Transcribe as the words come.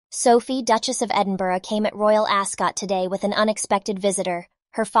Sophie, Duchess of Edinburgh, came at Royal Ascot today with an unexpected visitor,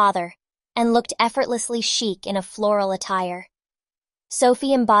 her father, and looked effortlessly chic in a floral attire.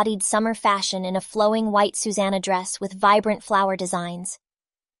 Sophie embodied summer fashion in a flowing white Susanna dress with vibrant flower designs.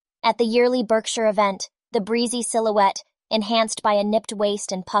 At the yearly Berkshire event, the breezy silhouette, enhanced by a nipped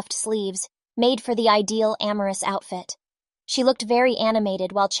waist and puffed sleeves, made for the ideal amorous outfit. She looked very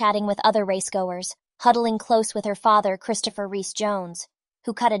animated while chatting with other racegoers, huddling close with her father, Christopher Rhys-Jones,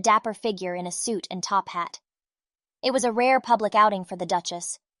 who cut a dapper figure in a suit and top hat. It was a rare public outing for the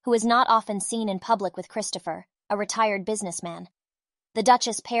Duchess, who is not often seen in public with Christopher, a retired businessman. The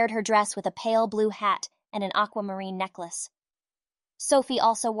Duchess paired her dress with a pale blue hat and an aquamarine necklace. Sophie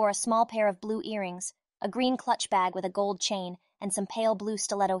also wore a small pair of blue earrings, a green clutch bag with a gold chain, and some pale blue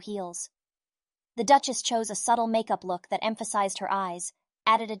stiletto heels. The Duchess chose a subtle makeup look that emphasized her eyes,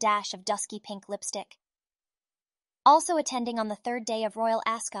 added a dash of dusky pink lipstick. Also attending on the third day of Royal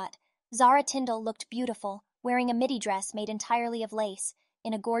Ascot, Zara Tindall looked beautiful, wearing a midi dress made entirely of lace,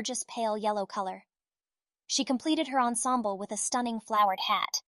 in a gorgeous pale yellow color. She completed her ensemble with a stunning flowered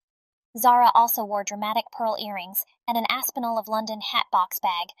hat. Zara also wore dramatic pearl earrings and an Aspinall of London hat box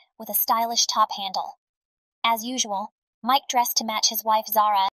bag with a stylish top handle. As usual, Mike dressed to match his wife Zara